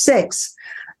 2026,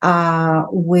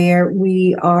 where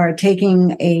we are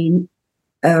taking a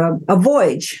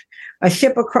voyage, a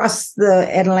ship across the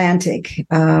Atlantic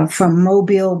from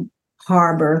Mobile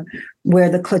Harbor, where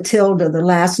the Clotilda, the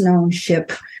last known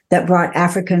ship that brought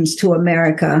Africans to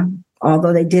America,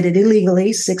 although they did it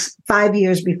illegally 5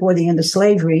 years before the end of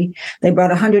slavery, they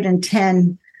brought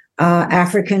 110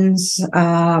 Africans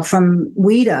from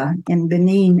Ouida in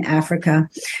Benin, Africa.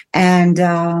 And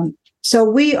then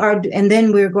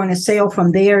we're going to sail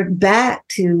from there back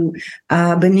to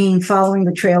Benin, following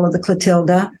the trail of the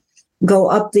Clotilda,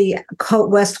 go up the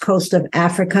west coast of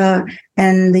Africa.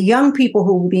 And the young people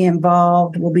who will be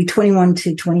involved will be 21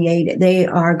 to 28. They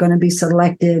are going to be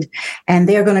selected, and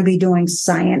they're going to be doing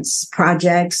science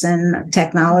projects and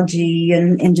technology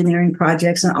and engineering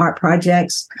projects and art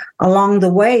projects along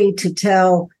the way to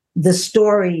tell the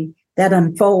story that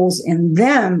unfolds in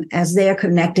them as they're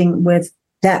connecting with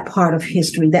that part of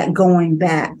history, that going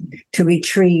back to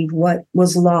retrieve what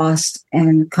was lost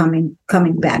and coming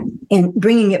back and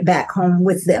bringing it back home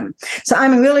with them. So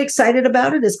I'm really excited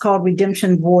about it. It's called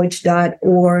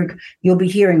redemptionvoyage.org. You'll be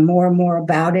hearing more and more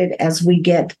about it as we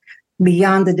get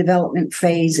beyond the development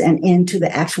phase and into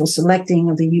the actual selecting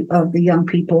of the young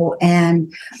people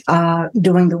and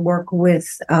doing the work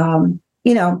with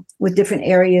with different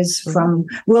areas.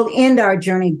 We'll end our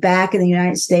journey back in the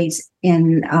United States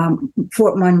in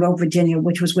Fort Monroe, Virginia,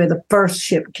 which was where the first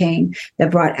ship came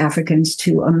that brought Africans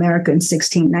to America in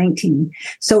 1619.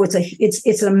 So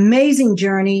it's an amazing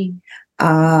journey.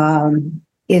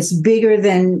 It's bigger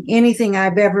than anything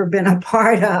I've ever been a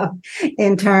part of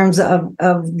in terms of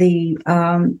the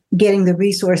getting the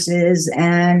resources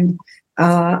and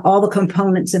all the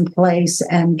components in place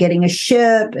and getting a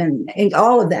ship and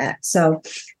all of that. So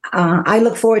I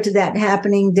look forward to that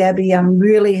happening, Debbie. I'm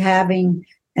really having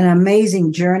an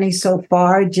amazing journey so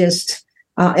far, just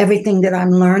everything that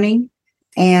I'm learning.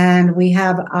 And we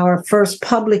have our first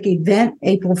public event,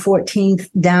 April 14th,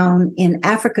 down in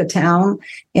Africa Town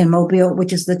in Mobile,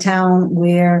 which is the town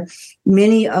where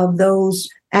many of those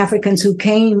Africans who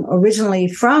came originally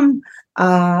from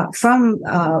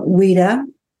Ouida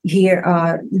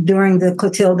here during the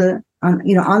Clotilda,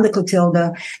 on the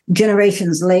Clotilda,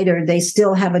 generations later, they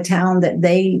still have a town that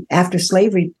they, after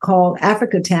slavery, called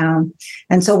Africa Town.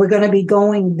 And so we're going to be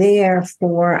going there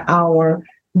for our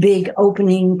big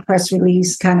opening press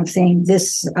release kind of thing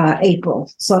this April.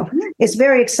 So it's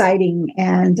very exciting,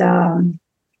 and I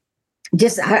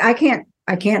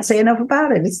can't say enough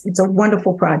about it. It's a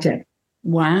wonderful project.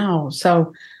 Wow!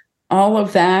 So all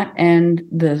of that and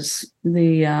the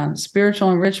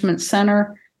Spiritual Enrichment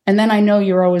Center, and then I know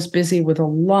you're always busy with a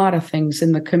lot of things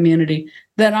in the community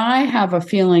that I have a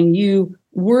feeling you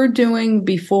were doing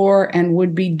before and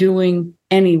would be doing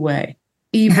anyway,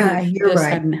 even if this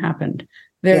hadn't happened.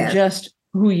 They're just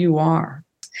who you are.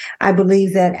 I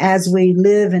believe that as we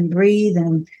live and breathe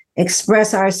and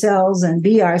express ourselves and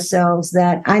be ourselves,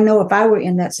 that I know if I were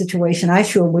in that situation, I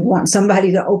sure would want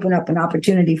somebody to open up an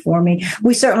opportunity for me.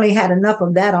 We certainly had enough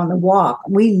of that on the walk.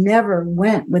 We never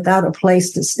went without a place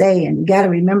to stay. And you got to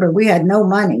remember, we had no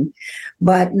money,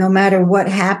 but no matter what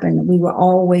happened, we were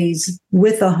always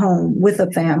with a home, with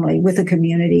a family, with a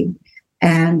community.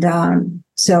 And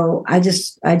so I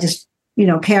just,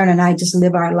 Karen and I just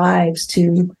live our lives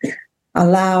to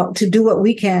do what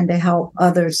we can to help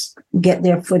others get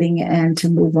their footing and to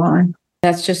move on.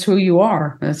 That's just who you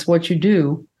are. That's what you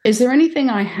do. Is there anything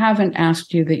I haven't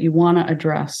asked you that you want to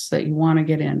address, that you want to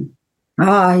get in?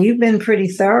 You've been pretty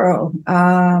thorough.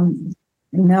 I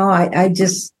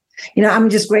just, I'm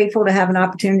just grateful to have an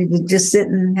opportunity to just sit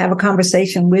and have a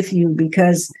conversation with you,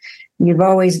 because you've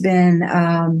always been,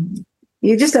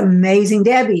 you're just amazing,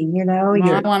 Debbie.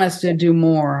 I want us to do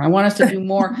more. I want us to do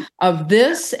more of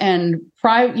this and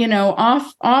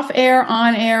off air,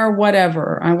 on air,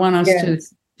 whatever. I want us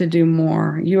to do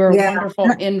more. You are a wonderful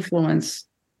influence.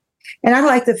 And I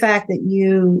like the fact that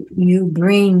you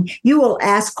will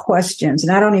ask questions.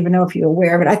 And I don't even know if you're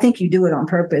aware, but I think you do it on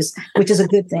purpose, which is a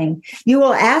good thing. You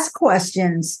will ask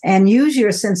questions and use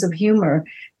your sense of humor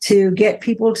to get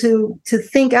people to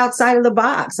think outside of the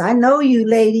box. I know you,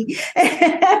 lady.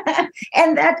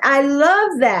 And that I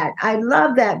love that. I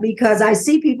love that, because I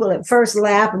see people at first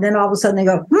laugh and then all of a sudden they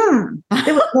go,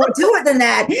 there was more to it than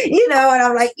that, and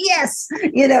I'm like, yes,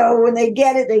 when they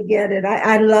get it, they get it.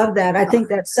 I love that. I think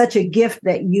that's such a gift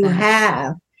that you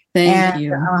have. Thank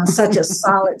you. Such a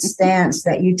solid stance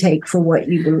that you take for what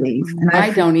you believe. And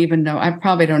I don't even know. I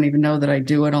probably don't even know that I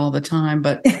do it all the time,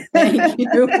 but thank you.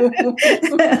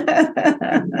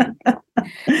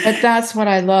 But that's what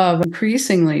I love.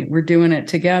 Increasingly, we're doing it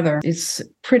together. It's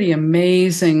pretty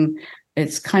amazing.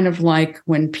 It's kind of like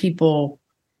when people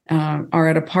are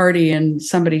at a party and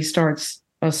somebody starts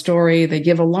a story, they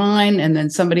give a line, and then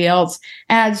somebody else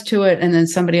adds to it, and then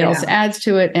somebody else adds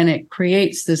to it, and it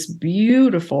creates this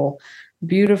beautiful,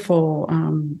 beautiful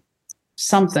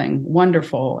something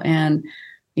wonderful. And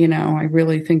I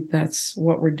really think that's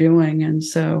what we're doing. And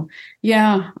so,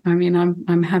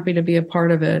 I'm happy to be a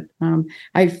part of it.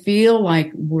 I feel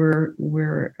like we're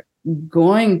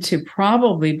going to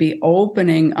probably be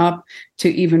opening up to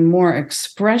even more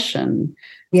expression.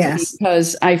 Yes.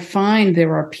 Because I find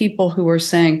there are people who are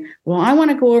saying, well, I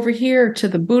want to go over here to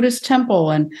the Buddhist temple,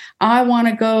 and I want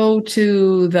to go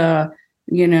to the,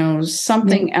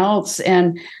 something else.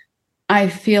 And I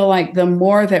feel like the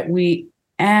more that we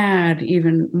add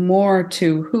even more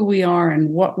to who we are and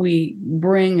what we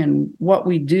bring and what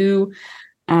we do,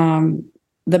 the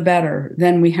better.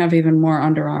 Then we have even more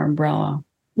under our umbrella.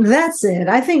 That's it.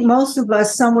 I think most of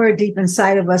us, somewhere deep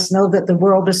inside of us, know that the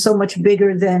world is so much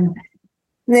bigger than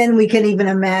we can even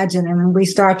imagine. And when we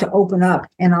start to open up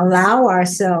and allow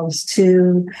ourselves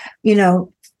to,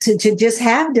 to just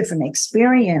have different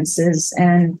experiences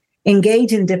and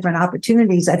engage in different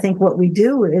opportunities, I think what we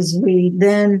do is we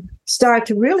then start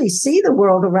to really see the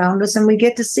world around us, and we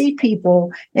get to see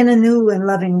people in a new and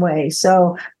loving way.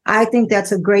 So I think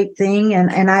that's a great thing.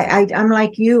 And I'm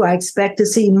like you, I expect to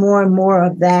see more and more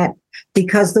of that,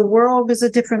 because the world is a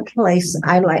different place.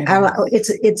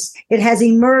 It has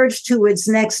emerged to its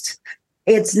next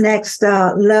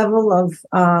level of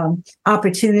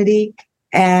opportunity.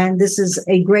 And this is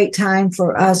a great time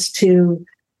for us to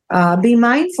be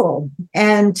mindful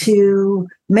and to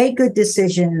make good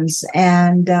decisions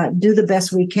and do the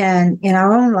best we can in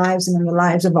our own lives and in the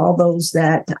lives of all those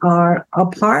that are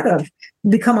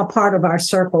become a part of our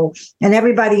circle. And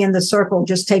everybody in the circle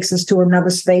just takes us to another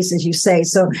space, as you say.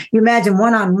 So you imagine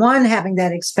one-on-one having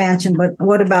that expansion, but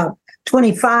what about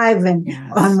 25 and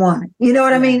on one? You know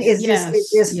what I mean? It's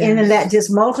just and that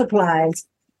just multiplies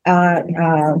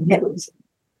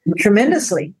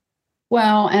tremendously.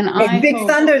 Well, and I Big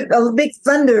Thunder,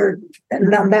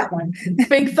 not that one.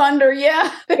 Big Thunder,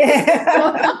 yeah.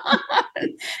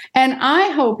 And I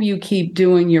hope you keep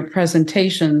doing your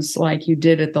presentations like you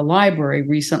did at the library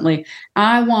recently.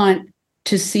 I want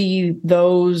to see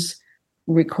those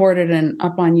recorded and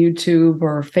up on YouTube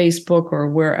or Facebook or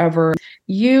wherever.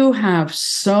 You have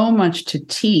so much to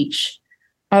teach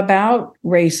about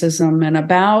racism and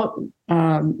about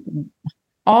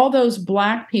all those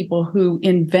Black people who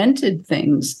invented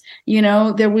things. You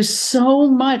know, there was so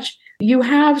much. You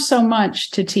have so much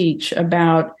to teach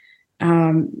about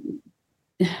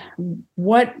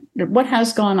what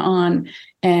has gone on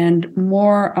and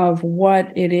more of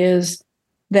what it is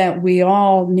that we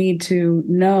all need to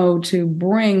know to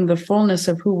bring the fullness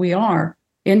of who we are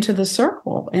into the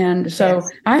circle. And so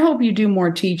I hope you do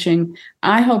more teaching.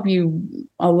 I hope you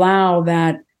allow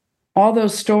that all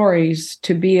those stories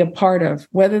to be a part of,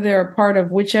 whether they're a part of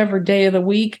whichever day of the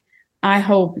week. I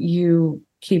hope you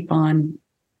keep on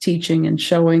teaching and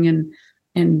showing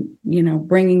and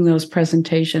bringing those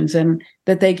presentations and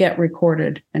that they get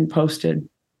recorded and posted.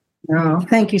 Oh,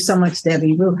 thank you so much,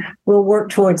 Debbie. We'll work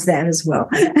towards that as well.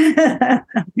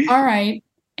 All right.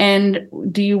 And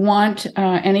do you want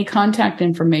any contact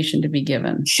information to be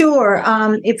given? Sure.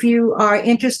 If you are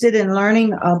interested in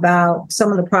learning about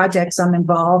some of the projects I'm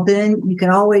involved in, you can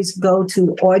always go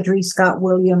to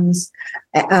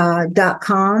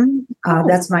audriscottwilliams.com.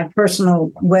 That's my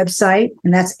personal website,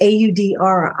 and that's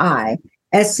AudriScott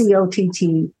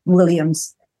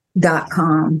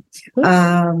Williams.com.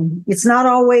 It's not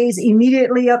always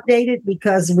immediately updated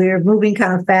because we're moving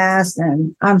kind of fast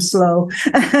and I'm slow.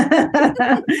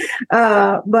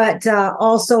 But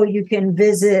also you can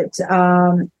visit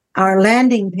our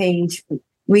landing page,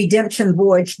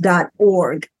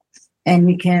 redemptionvoyage.org,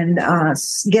 and you can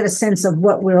get a sense of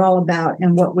what we're all about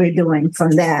and what we're doing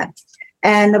from that.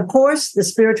 And of course, the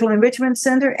Spiritual Enrichment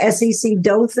Center,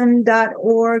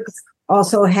 secdothan.org,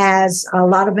 also has a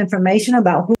lot of information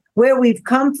about where we've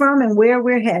come from and where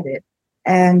we're headed.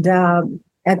 And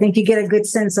I think you get a good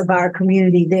sense of our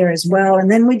community there as well.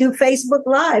 And then we do Facebook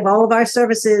Live. All of our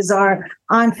services are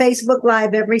on Facebook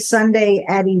Live every Sunday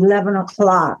at 11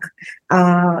 o'clock.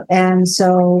 And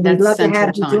so we'd love to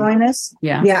have you join us.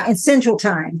 Yeah, in Central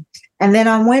Time. And then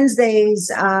on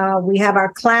Wednesdays, we have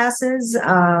our classes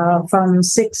from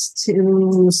 6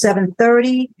 to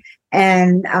 7:30.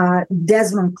 And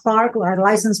Desmond Clark, our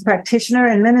licensed practitioner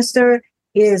and minister,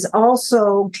 is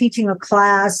also teaching a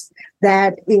class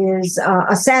that is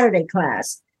a Saturday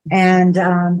class. And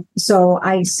so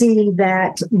I see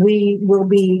that we will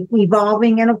be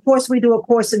evolving. And of course, we do A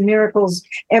Course in Miracles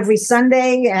every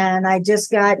Sunday. And I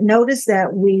just got notice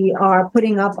that we are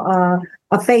putting up a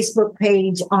Facebook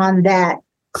page on that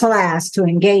class to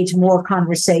engage more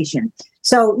conversation.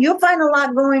 So you'll find a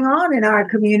lot going on in our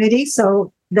community.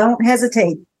 So don't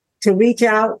hesitate to reach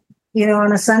out,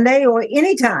 on a Sunday or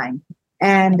anytime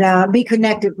and be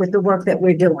connected with the work that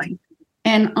we're doing.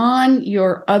 And on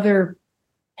your other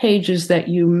pages that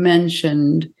you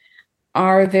mentioned,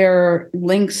 are there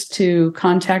links to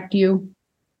contact you?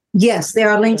 Yes, there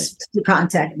are links to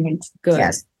contact me. Good.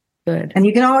 Yes. Good. And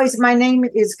you can always, my name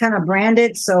is kind of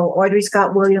branded. So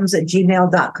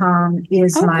AudriScottWilliams@gmail.com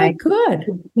is my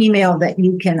email that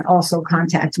you can also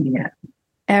contact me at.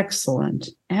 Excellent.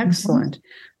 Excellent.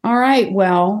 Mm-hmm. All right.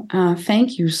 Well,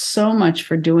 thank you so much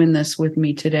for doing this with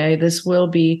me today. This will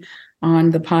be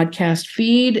on the podcast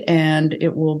feed and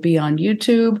it will be on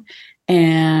YouTube,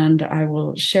 and I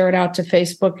will share it out to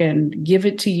Facebook and give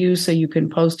it to you so you can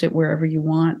post it wherever you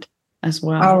want as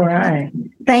well. All right.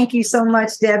 Thank you so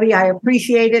much, Debbie. I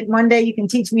appreciate it. One day you can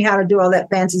teach me how to do all that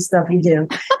fancy stuff you do.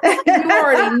 You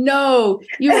already know.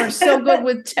 You are so good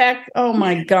with tech. Oh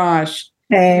my gosh.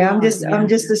 Hey, I'm just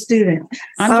a student.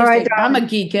 I'm a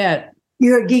geekette.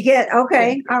 You're a geekette.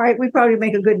 Okay. All right. We probably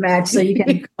make a good match. So you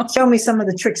can show me some of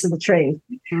the tricks of the trade.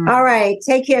 All right.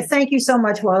 Take care. Thank you so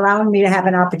much for allowing me to have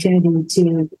an opportunity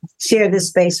to share this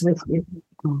space with you.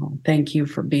 Oh, thank you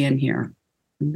for being here.